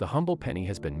The humble penny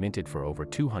has been minted for over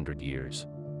 200 years.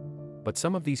 But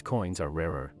some of these coins are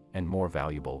rarer and more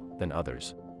valuable than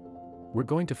others. We're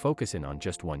going to focus in on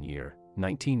just one year,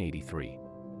 1983.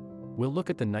 We'll look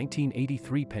at the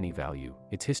 1983 penny value,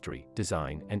 its history,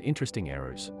 design, and interesting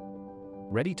errors.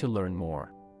 Ready to learn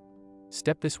more?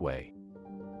 Step this way.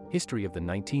 History of the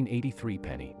 1983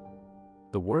 penny.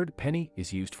 The word penny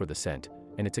is used for the cent,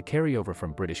 and it's a carryover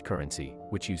from British currency,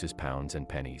 which uses pounds and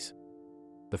pennies.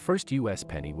 The first US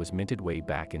penny was minted way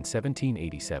back in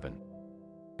 1787.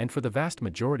 And for the vast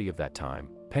majority of that time,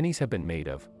 pennies have been made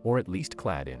of, or at least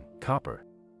clad in, copper.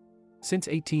 Since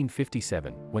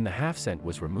 1857, when the half-cent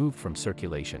was removed from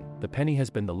circulation, the penny has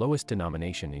been the lowest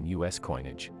denomination in US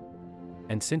coinage.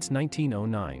 And since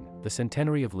 1909, the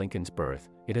centenary of Lincoln's birth,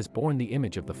 it has borne the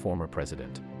image of the former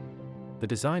president. The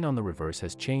design on the reverse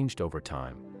has changed over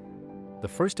time. The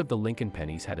first of the Lincoln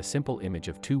pennies had a simple image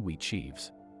of two wheat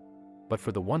sheaves. But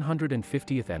for the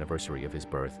 150th anniversary of his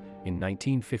birth, in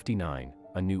 1959,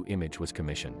 a new image was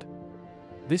commissioned.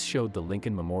 This showed the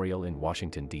Lincoln Memorial in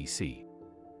Washington, D.C.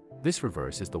 This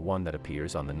reverse is the one that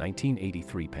appears on the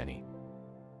 1983 penny.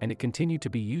 And it continued to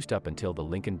be used up until the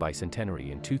Lincoln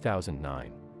Bicentenary in 2009.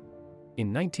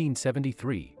 In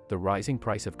 1973, the rising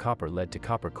price of copper led to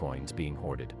copper coins being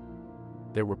hoarded.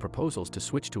 There were proposals to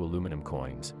switch to aluminum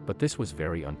coins, but this was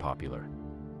very unpopular.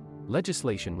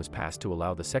 Legislation was passed to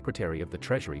allow the Secretary of the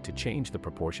Treasury to change the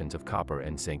proportions of copper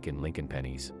and zinc in Lincoln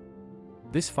pennies.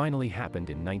 This finally happened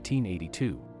in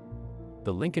 1982.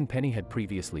 The Lincoln penny had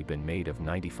previously been made of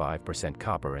 95%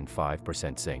 copper and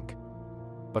 5% zinc.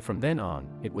 But from then on,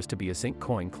 it was to be a zinc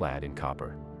coin clad in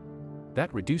copper.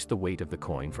 That reduced the weight of the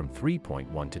coin from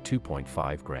 3.1 to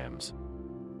 2.5 grams.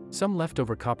 Some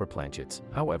leftover copper planchets,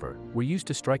 however, were used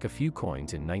to strike a few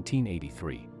coins in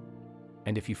 1983.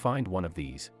 And if you find one of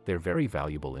these, they're very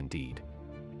valuable indeed.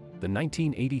 The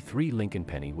 1983 Lincoln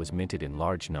penny was minted in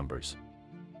large numbers.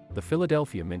 The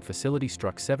Philadelphia Mint facility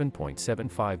struck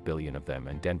 7.75 billion of them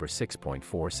and Denver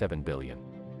 6.47 billion.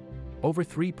 Over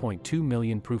 3.2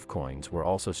 million proof coins were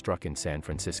also struck in San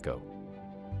Francisco.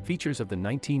 Features of the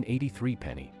 1983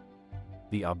 penny.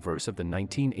 The obverse of the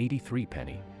 1983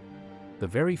 penny. The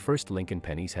very first Lincoln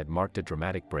pennies had marked a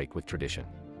dramatic break with tradition.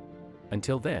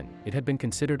 Until then, it had been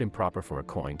considered improper for a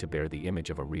coin to bear the image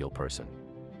of a real person.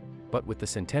 But with the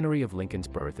centenary of Lincoln's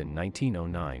birth in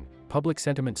 1909, public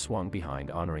sentiment swung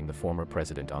behind honoring the former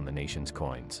president on the nation's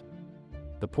coins.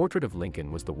 The portrait of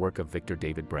Lincoln was the work of Victor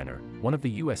David Brenner, one of the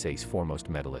USA's foremost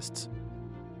medalists.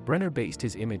 Brenner based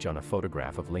his image on a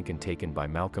photograph of Lincoln taken by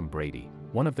Malcolm Brady,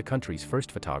 one of the country's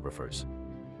first photographers.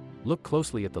 Look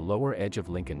closely at the lower edge of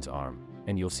Lincoln's arm,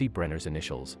 and you'll see Brenner's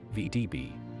initials,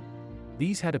 VDB.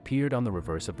 These had appeared on the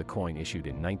reverse of the coin issued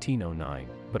in 1909,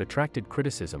 but attracted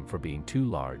criticism for being too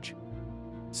large.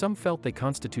 Some felt they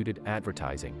constituted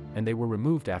advertising, and they were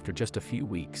removed after just a few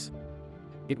weeks.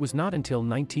 It was not until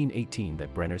 1918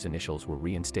 that Brenner's initials were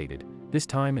reinstated, this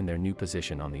time in their new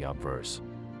position on the obverse.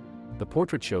 The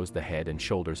portrait shows the head and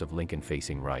shoulders of Lincoln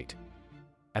facing right.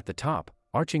 At the top,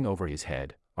 arching over his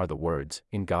head, are the words,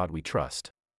 "In God We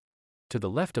Trust." To the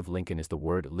left of Lincoln is the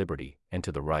word "Liberty," and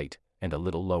to the right, and a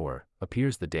little lower,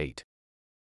 appears the date.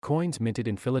 Coins minted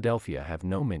in Philadelphia have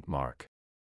no mint mark.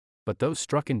 But those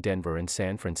struck in Denver and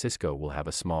San Francisco will have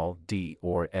a small D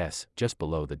or S just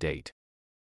below the date.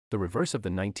 The reverse of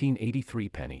the 1983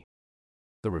 penny.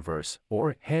 The reverse,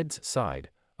 or heads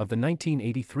side, of the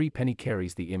 1983 penny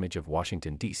carries the image of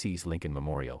Washington, D.C.'s Lincoln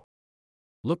Memorial.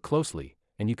 Look closely,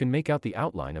 and you can make out the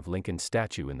outline of Lincoln's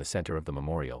statue in the center of the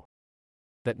memorial.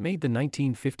 That made the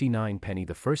 1959 penny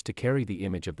the first to carry the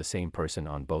image of the same person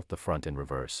on both the front and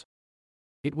reverse.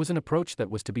 It was an approach that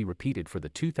was to be repeated for the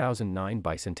 2009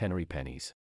 bicentenary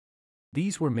pennies.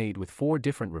 These were made with 4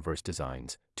 different reverse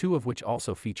designs, 2 of which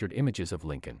also featured images of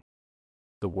Lincoln.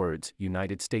 The words,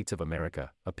 "United States of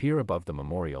America," appear above the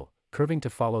memorial, curving to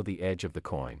follow the edge of the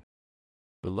coin.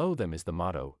 Below them is the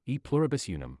motto, E pluribus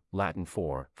unum, Latin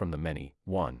for, from the many,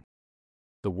 one.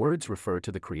 The words refer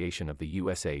to the creation of the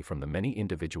USA from the many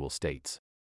individual states.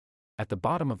 At the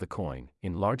bottom of the coin,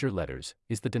 in larger letters,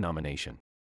 is the denomination.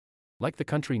 Like the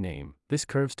country name, this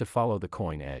curves to follow the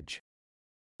coin edge.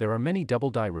 There are many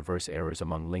double-die reverse errors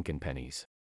among Lincoln pennies.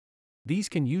 These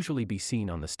can usually be seen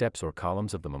on the steps or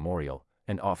columns of the memorial,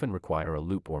 and often require a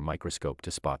loupe or microscope to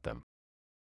spot them.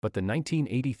 But the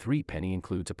 1983 penny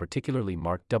includes a particularly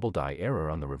marked double-die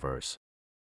error on the reverse.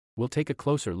 We'll take a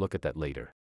closer look at that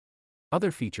later.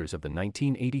 Other features of the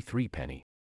 1983 penny.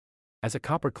 As a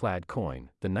copper-clad coin,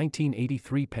 the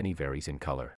 1983 penny varies in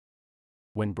color.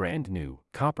 When brand new,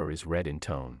 copper is red in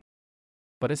tone.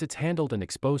 But as it's handled and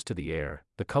exposed to the air,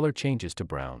 the color changes to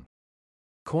brown.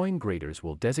 Coin graders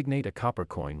will designate a copper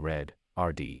coin red,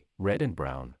 RD, red and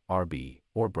brown, RB,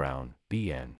 or brown,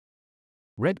 BN.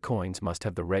 Red coins must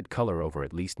have the red color over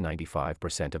at least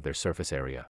 95% of their surface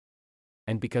area.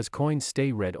 And because coins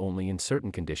stay red only in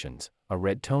certain conditions, a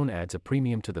red tone adds a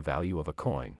premium to the value of a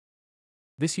coin.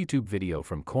 This YouTube video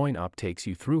from CoinOp takes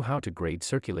you through how to grade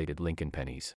circulated Lincoln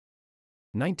pennies.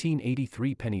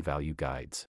 1983 Penny Value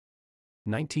Guides.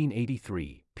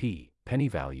 1983, P, Penny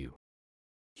Value.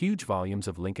 Huge volumes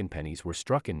of Lincoln pennies were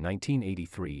struck in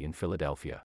 1983 in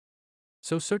Philadelphia.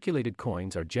 So circulated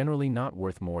coins are generally not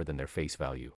worth more than their face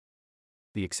value.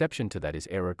 The exception to that is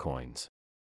error coins.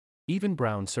 Even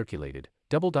brown circulated,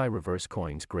 double-die reverse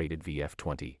coins graded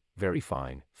VF20, very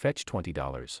fine, fetch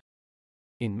 $20.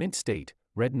 In mint state,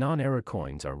 red non-error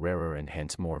coins are rarer and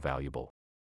hence more valuable.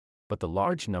 But the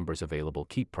large numbers available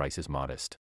keep prices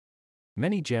modest.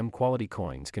 Many gem-quality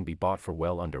coins can be bought for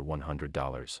well under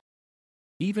 $100.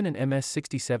 Even an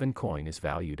MS-67 coin is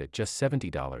valued at just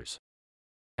 $70.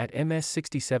 At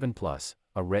MS-67 Plus,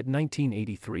 a red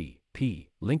 1983 P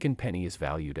Lincoln penny is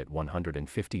valued at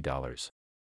 $150.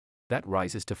 That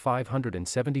rises to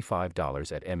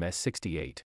 $575 at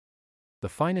MS-68. The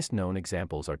finest known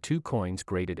examples are two coins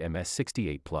graded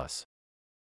MS-68 Plus.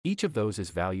 Each of those is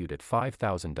valued at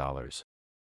 $5,000.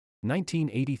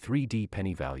 1983 D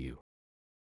penny value.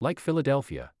 Like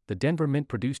Philadelphia, the Denver Mint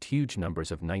produced huge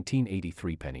numbers of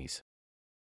 1983 pennies.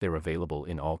 They're available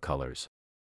in all colors.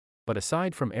 But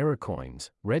aside from error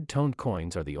coins, red-toned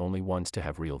coins are the only ones to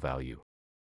have real value.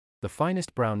 The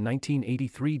finest brown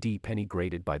 1983 D penny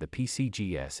graded by the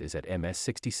PCGS is at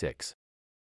MS-66.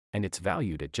 And it's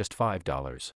valued at just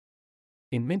 $5.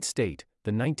 In mint state,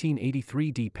 the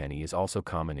 1983 D penny is also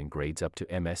common in grades up to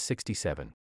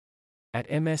MS-67. At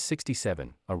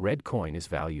MS-67, a red coin is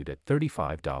valued at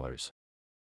 $35.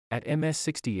 At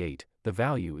MS-68, the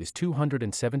value is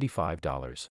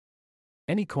 $275.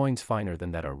 Any coins finer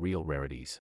than that are real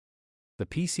rarities. The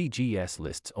PCGS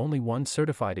lists only one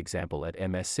certified example at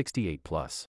MS-68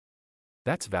 Plus.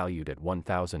 That's valued at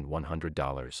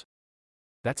 $1,100.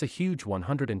 That's a huge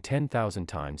 110,000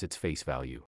 times its face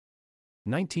value.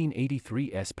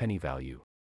 1983 S penny value.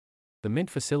 The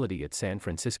mint facility at San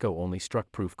Francisco only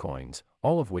struck proof coins,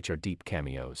 all of which are deep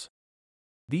cameos.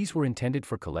 These were intended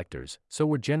for collectors, so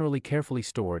were generally carefully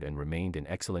stored and remained in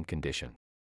excellent condition.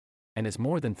 And as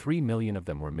more than 3 million of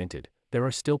them were minted, there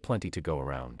are still plenty to go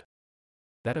around.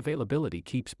 That availability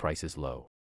keeps prices low.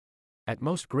 At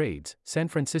most grades, San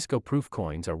Francisco proof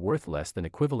coins are worth less than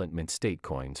equivalent mint state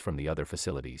coins from the other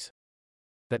facilities.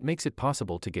 That makes it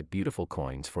possible to get beautiful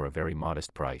coins for a very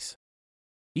modest price.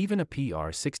 Even a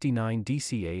PR69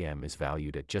 DCAM is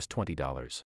valued at just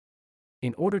 $20.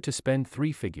 In order to spend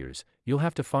three figures, you'll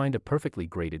have to find a perfectly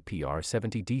graded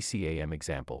PR70 DCAM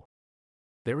example.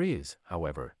 There is,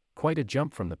 however, quite a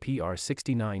jump from the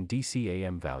PR69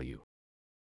 DCAM value.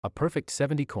 A perfect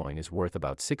 70 coin is worth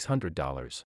about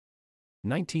 $600.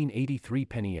 1983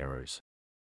 penny errors.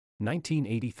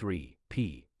 1983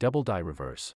 P double die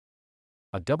reverse.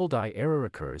 A double die error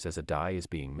occurs as a die is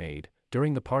being made,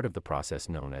 during the part of the process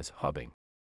known as hubbing.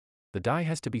 The die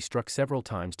has to be struck several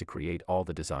times to create all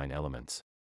the design elements.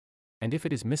 And if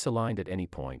it is misaligned at any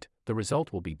point, the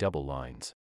result will be double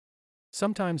lines.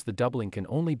 Sometimes the doubling can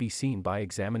only be seen by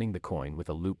examining the coin with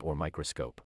a loupe or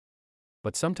microscope.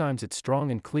 But sometimes it's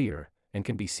strong and clear, and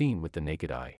can be seen with the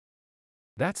naked eye.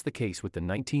 That's the case with the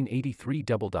 1983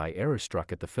 double die error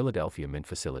struck at the Philadelphia Mint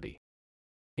facility.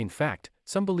 In fact,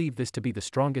 some believe this to be the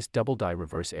strongest double die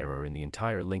reverse error in the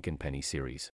entire Lincoln penny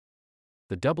series.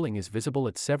 The doubling is visible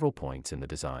at several points in the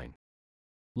design.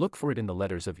 Look for it in the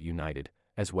letters of United,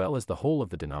 as well as the whole of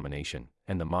the denomination,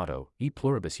 and the motto, E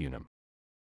pluribus unum.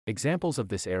 Examples of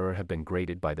this error have been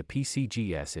graded by the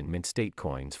PCGS in mint state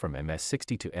coins from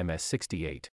MS-60 to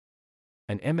MS-68.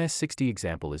 An MS-60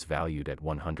 example is valued at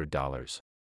 $100.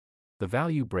 The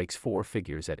value breaks four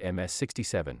figures at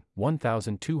MS-67,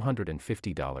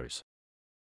 $1,250.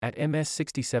 At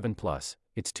MS-67 Plus,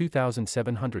 it's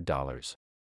 $2,700.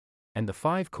 And the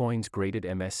five coins graded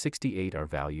MS-68 are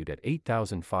valued at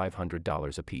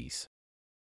 $8,500 apiece.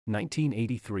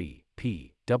 1983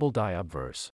 P double die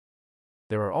obverse.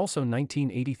 There are also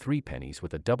 1983 pennies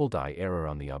with a double die error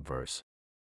on the obverse.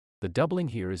 The doubling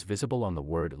here is visible on the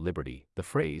word liberty, the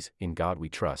phrase, in God we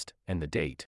trust, and the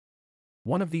date.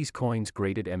 One of these coins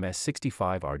graded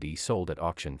MS-65 RD sold at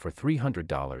auction for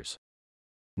 $300.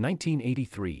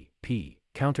 1983 P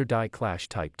counter die clash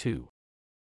type 2.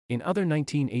 In other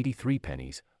 1983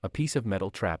 pennies, a piece of metal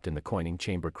trapped in the coining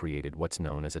chamber created what's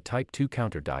known as a type 2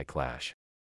 counter die clash.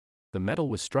 The metal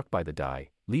was struck by the die,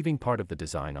 leaving part of the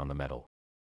design on the metal.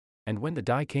 And when the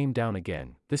die came down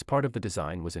again, this part of the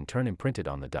design was in turn imprinted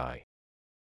on the die.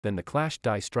 Then the clashed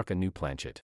die struck a new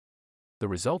planchet. The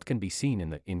result can be seen in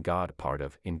the "In God" part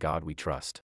of "In God We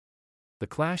Trust." The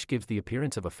clash gives the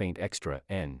appearance of a faint extra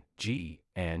N, G,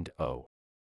 and O.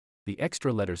 The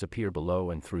extra letters appear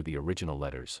below and through the original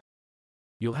letters.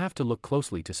 You'll have to look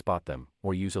closely to spot them,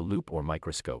 or use a loupe or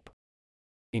microscope.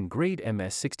 In grade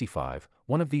MS-65,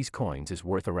 one of these coins is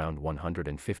worth around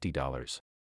 $150.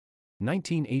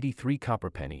 1983 copper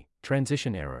penny,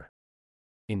 transition error.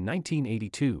 In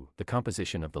 1982, the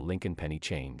composition of the Lincoln penny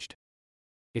changed.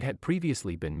 It had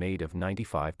previously been made of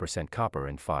 95% copper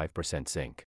and 5%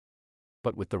 zinc.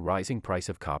 But with the rising price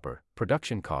of copper,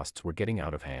 production costs were getting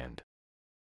out of hand.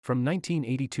 From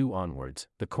 1982 onwards,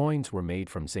 the coins were made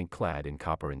from zinc clad in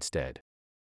copper instead.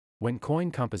 When coin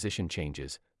composition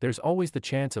changes, there's always the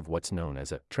chance of what's known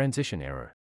as a transition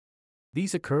error.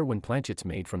 These occur when planchets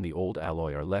made from the old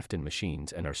alloy are left in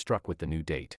machines and are struck with the new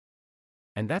date.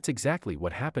 And that's exactly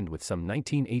what happened with some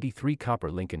 1983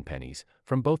 copper Lincoln pennies,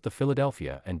 from both the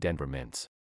Philadelphia and Denver mints.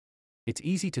 It's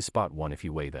easy to spot one if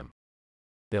you weigh them.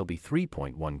 They'll be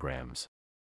 3.1 grams.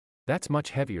 That's much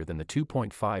heavier than the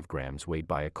 2.5 grams weighed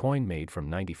by a coin made from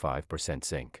 95%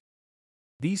 zinc.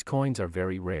 These coins are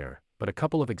very rare, but a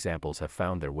couple of examples have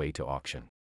found their way to auction.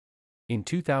 In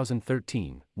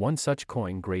 2013, one such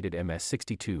coin graded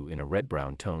MS-62 in a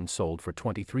red-brown tone sold for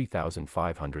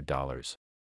 $23,500.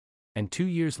 And 2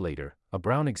 years later, a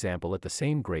brown example at the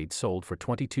same grade sold for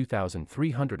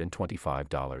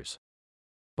 $22,325.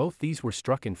 Both these were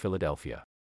struck in Philadelphia.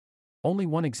 Only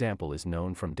one example is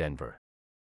known from Denver.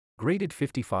 Graded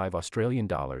 55 Australian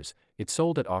dollars, it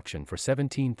sold at auction for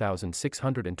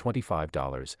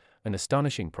 $17,625, an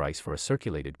astonishing price for a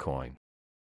circulated coin.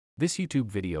 This YouTube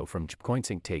video from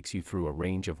CoinSync takes you through a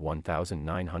range of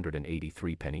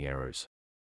 1,983 penny errors.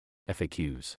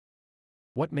 FAQs.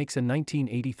 What makes a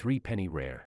 1983 penny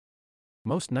rare?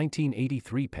 Most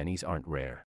 1983 pennies aren't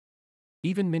rare.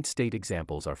 Even mint state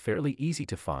examples are fairly easy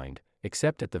to find,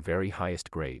 except at the very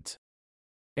highest grades.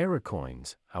 Error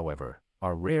coins, however,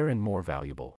 are rare and more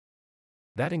valuable.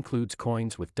 That includes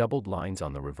coins with doubled lines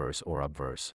on the reverse or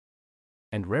obverse.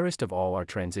 And rarest of all are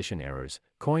transition errors,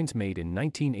 coins made in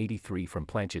 1983 from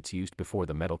planchets used before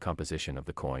the metal composition of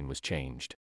the coin was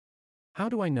changed. How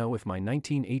do I know if my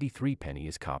 1983 penny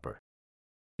is copper?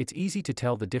 It's easy to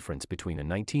tell the difference between a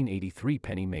 1983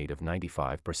 penny made of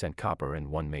 95% copper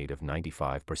and one made of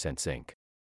 95% zinc.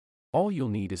 All you'll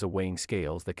need is a weighing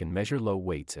scales that can measure low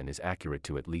weights and is accurate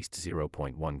to at least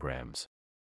 0.1 grams.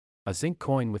 A zinc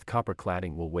coin with copper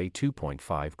cladding will weigh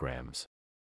 2.5 grams.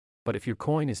 But if your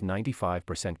coin is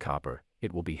 95% copper,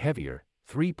 it will be heavier,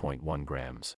 3.1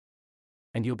 grams.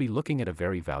 And you'll be looking at a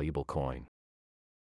very valuable coin.